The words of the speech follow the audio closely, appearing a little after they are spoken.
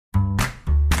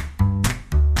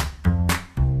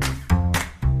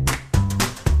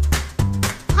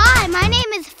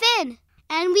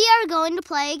and we are going to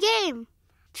play a game.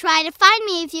 Try to find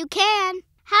me if you can.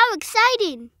 How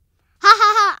exciting! Ha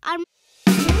ha ha! I'm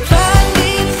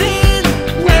Finding Finn,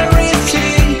 where is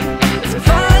he?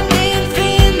 Finding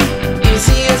Finn,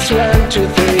 easiest 1, 2,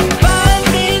 3.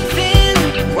 Finding Finn,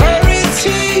 where is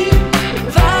he?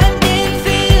 Finding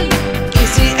Finn,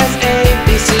 easy as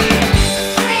ABC.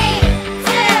 3,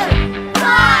 2, 1.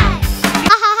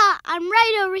 Ha ha ha! I'm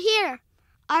right over here.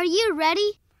 Are you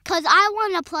ready? 'Cause I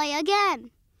want to play again.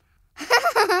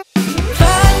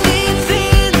 Finding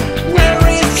Finn, where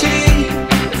is he?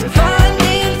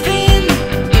 Finding Finn,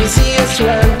 easiest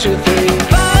 1, 2, 3.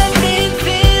 Finding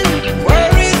Finn,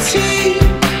 where is he?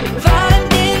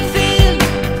 Finding Finn,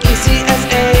 easy as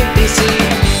ABC.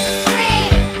 3,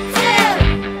 2,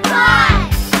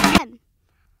 1.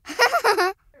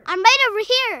 I'm right over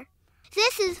here.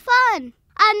 This is fun.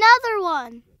 Another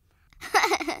one.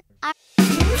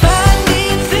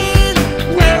 Finding Finn,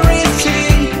 where is he?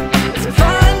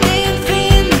 Finding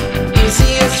Finn,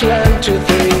 easiest 1, 2,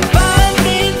 3.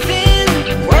 Finding Finn,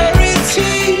 where is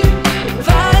he?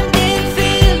 Finding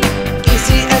Finn,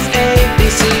 easy as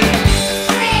ABC.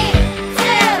 3,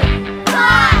 2,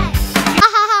 1. Ha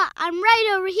ha ha! I'm right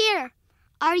over here.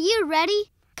 Are you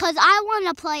ready? 'Cause I want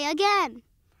to play again.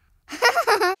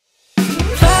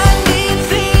 Finding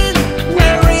Finn,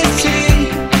 where is he?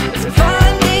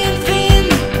 Finding Finn,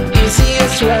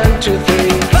 easiest 1, 2, 3.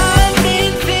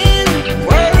 Finding Finn,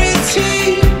 where is he?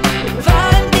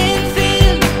 Finding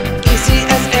Finn, easy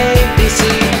as ABC.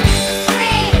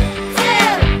 3,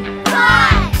 2,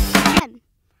 1.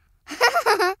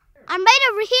 I'm right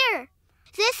over here.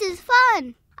 This is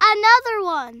fun. Another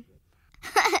one.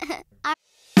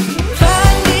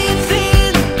 Finding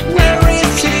Finn, where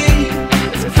is he?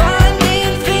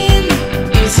 Finding Finn,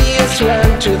 easiest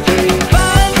 1, 2, 3.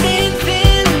 Finding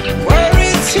Finn, where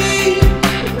is he?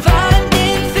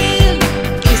 Finding Finn,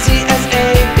 easy as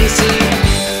ABC.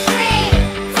 3,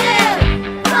 2,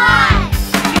 1.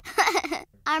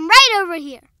 I'm right over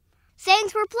here.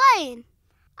 Thanks for playing.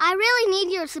 I really need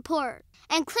your support.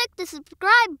 And click the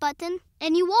subscribe button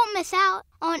and you won't miss out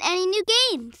on any new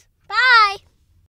games. Bye!